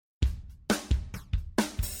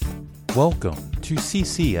Welcome to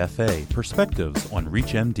CCFA Perspectives on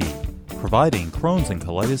ReachMD, providing Crohn's and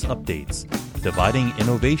colitis updates, dividing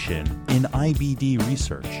innovation in IBD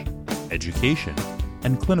research, education,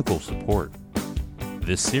 and clinical support.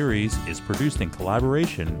 This series is produced in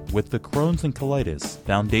collaboration with the Crohn's and Colitis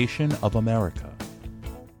Foundation of America.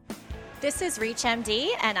 This is ReachMD,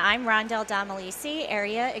 and I'm Rondell Domalisi,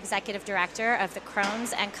 Area Executive Director of the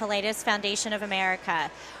Crohn's and Colitis Foundation of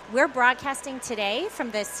America. We're broadcasting today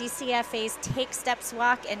from the CCFA's Take Steps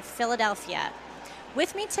Walk in Philadelphia.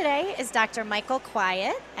 With me today is Dr. Michael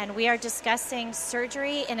Quiet, and we are discussing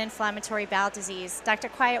surgery in inflammatory bowel disease. Dr.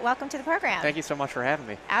 Quiet, welcome to the program. Thank you so much for having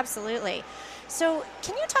me. Absolutely. So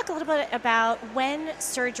can you talk a little bit about when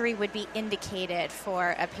surgery would be indicated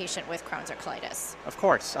for a patient with Crohn's or colitis? Of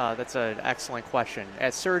course. That's an excellent question.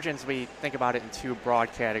 As surgeons, we think about it in two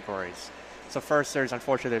broad categories. So first, there's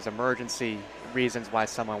emergency reasons why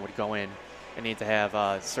someone would go in and need to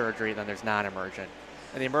have surgery. Then there's non-emergent.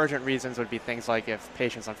 And the emergent reasons would be things like if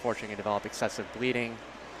patients unfortunately develop excessive bleeding,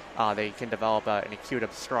 they can develop an acute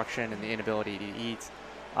obstruction and the inability to eat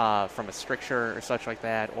from a stricture or such like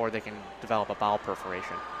that, or they can develop a bowel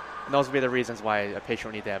perforation. And those would be the reasons why a patient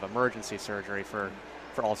would need to have emergency surgery for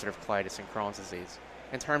ulcerative colitis and Crohn's disease.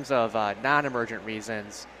 In terms of non-emergent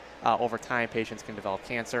reasons, over time patients can develop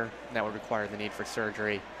cancer, and that would require the need for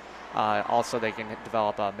surgery. Also, they can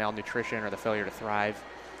develop malnutrition or the failure to thrive.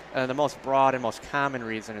 And the most broad and most common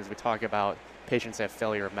reason is we talk about patients have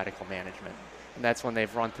failure of medical management. And that's when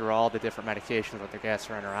they've run through all the different medications with their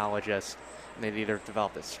gastroenterologist, and they've either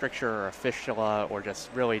developed a stricture or a fistula or just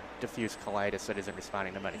really diffuse colitis that isn't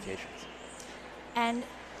responding to medications. And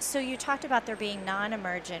so you talked about there being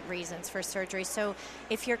non-emergent reasons for surgery. So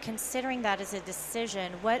if you're considering that as a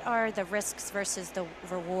decision, what are the risks versus the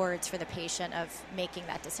rewards for the patient of making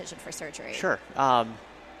that decision for surgery? Sure.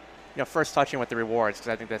 First touching with the rewards, because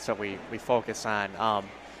I think that's what we focus on.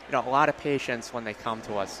 A lot of patients, when they come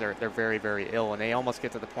to us, they're very, very ill, and they almost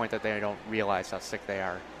get to the point that they don't realize how sick they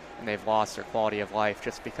are, and they've lost their quality of life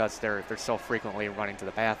just because they're so frequently running to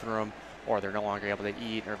the bathroom, or they're no longer able to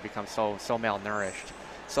eat, or become so malnourished.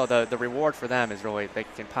 So the reward for them is really they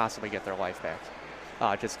can possibly get their life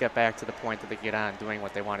back. Just get back to the point that they get on doing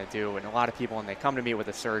what they want to do. And a lot of people, when they come to meet with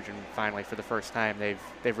a surgeon, finally for the first time,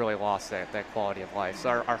 they've really lost that quality of life. So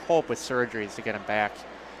our hope with surgery is to get them back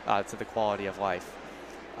to the quality of life.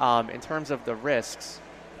 In terms of the risks,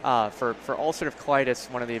 for ulcerative colitis,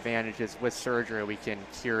 one of the advantages with surgery, we can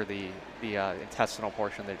cure the intestinal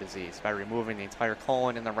portion of the disease. By removing the entire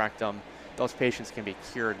colon and the rectum, those patients can be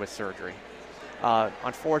cured with surgery.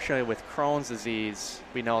 Unfortunately, with Crohn's disease,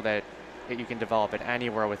 we know that you can develop it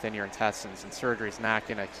anywhere within your intestines, and surgery is not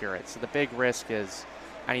going to cure it. So the big risk is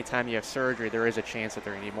anytime you have surgery, there is a chance that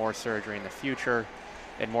they're going to need more surgery in the future,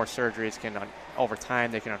 and more surgeries can, over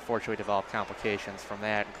time, they can unfortunately develop complications from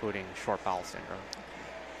that, including short bowel syndrome.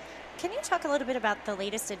 Can you talk a little bit about the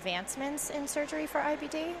latest advancements in surgery for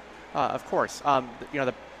IBD? Of course.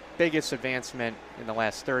 The biggest advancement in the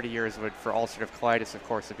last 30 years for ulcerative colitis, of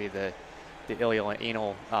course, would be the ileal and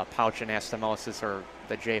anal pouch anastomosis, or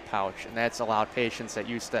the J pouch, and that's allowed patients that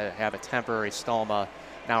used to have a temporary stoma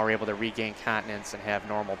now are able to regain continence and have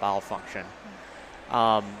normal bowel function.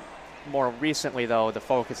 More recently, though, the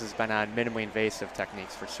focus has been on minimally invasive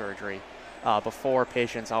techniques for surgery. Before,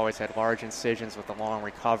 patients always had large incisions with a long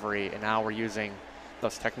recovery, and now we're using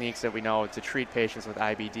those techniques that we know to treat patients with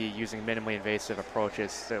IBD using minimally invasive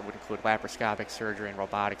approaches that would include laparoscopic surgery and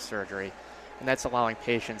robotic surgery. And that's allowing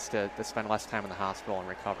patients to spend less time in the hospital and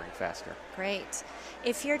recovering faster. Great.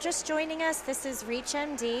 If you're just joining us, this is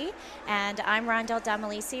ReachMD, and I'm Rondell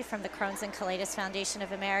Domalisi from the Crohn's and Colitis Foundation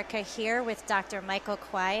of America, here with Dr. Michael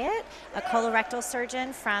Quiet, a colorectal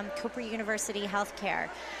surgeon from Cooper University Healthcare.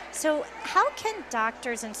 So how can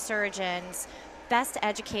doctors and surgeons best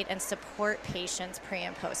educate and support patients pre-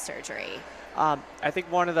 and post-surgery? I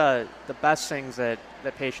think one of the best things that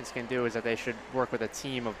patients can do is that they should work with a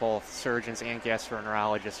team of both surgeons and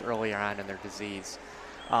gastroenterologists earlier on in their disease.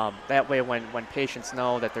 That way, when patients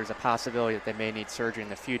know that there's a possibility that they may need surgery in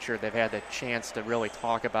the future, they've had the chance to really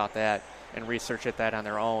talk about that and research that on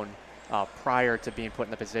their own prior to being put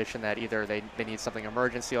in the position that either they need something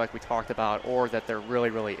emergency like we talked about, or that they're really,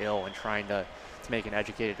 really ill and trying to make an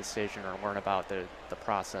educated decision or learn about the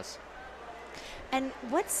process. And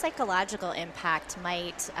what psychological impact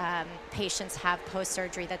might patients have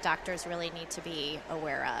post-surgery that doctors really need to be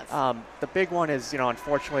aware of? The big one is,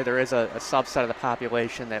 unfortunately there is a subset of the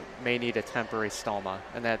population that may need a temporary stoma,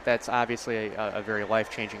 and that's obviously a very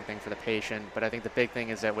life-changing thing for the patient. But I think the big thing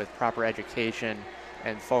is that with proper education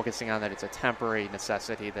and focusing on that it's a temporary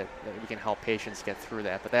necessity, that we can help patients get through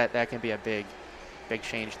that. But that can be a big big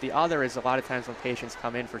change. The other is a lot of times when patients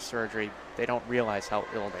come in for surgery, they don't realize how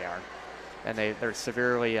ill they are. And they're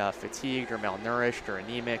severely fatigued or malnourished or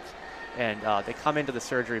anemic. And they come into the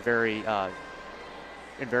surgery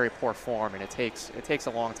in very poor form, and it takes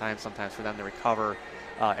a long time sometimes for them to recover,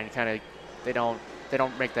 and kind of they don't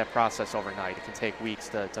make that process overnight. It can take weeks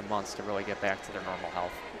to months to really get back to their normal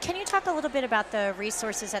health. Can you talk a little bit about the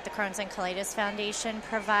resources that the Crohn's and Colitis Foundation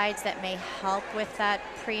provides that may help with that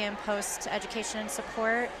pre and post education and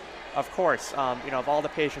support? Of course. Of all the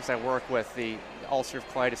patients I work with, the ulcerative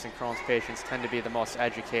colitis and Crohn's patients tend to be the most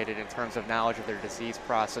educated in terms of knowledge of their disease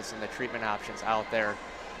process and the treatment options out there.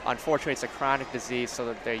 Unfortunately, it's a chronic disease, so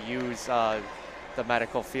that they use the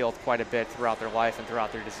medical field quite a bit throughout their life and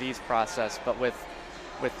throughout their disease process. But with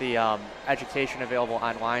the education available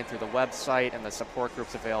online through the website and the support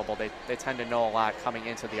groups available, they tend to know a lot coming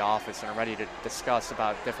into the office and are ready to discuss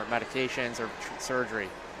about different medications or surgery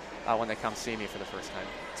when they come see me for the first time.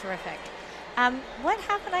 Terrific. What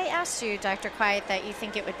haven't I asked you, Dr. Quiet, that you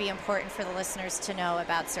think it would be important for the listeners to know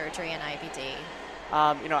about surgery and IBD?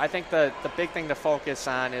 I think the big thing to focus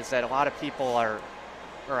on is that a lot of people a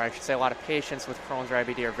lot of patients with Crohn's or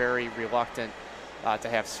IBD are very reluctant to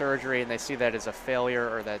have surgery, and they see that as a failure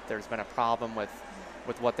or that there's been a problem with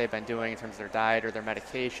what they've been doing in terms of their diet or their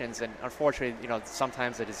medications. And unfortunately,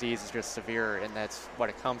 sometimes the disease is just severe, and that's what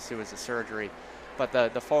it comes to is the surgery. But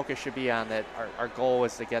the focus should be on that our goal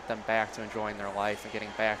is to get them back to enjoying their life and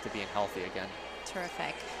getting back to being healthy again.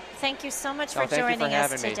 Terrific. Thank you so much for thank you joining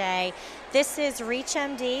for us today. This is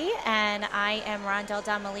ReachMD, and I am Rondell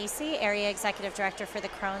Domalisi, Area Executive Director for the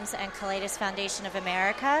Crohn's and Colitis Foundation of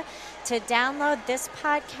America. To download this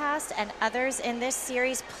podcast and others in this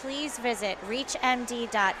series, please visit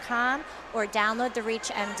ReachMD.com or download the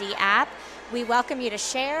ReachMD app. We welcome you to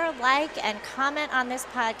share, like, and comment on this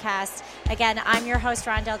podcast. Again, I'm your host,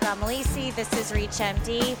 Rondell Domalisi. This is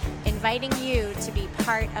ReachMD, inviting you to be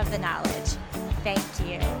part of the knowledge. Thank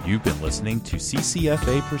you. You've been listening to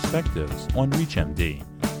CCFA Perspectives on ReachMD,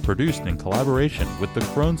 produced in collaboration with the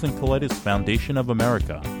Crohn's and Colitis Foundation of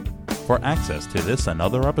America. For access to this and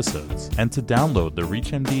other episodes, and to download the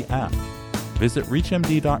ReachMD app, visit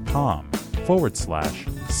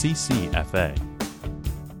reachmd.com/CCFA.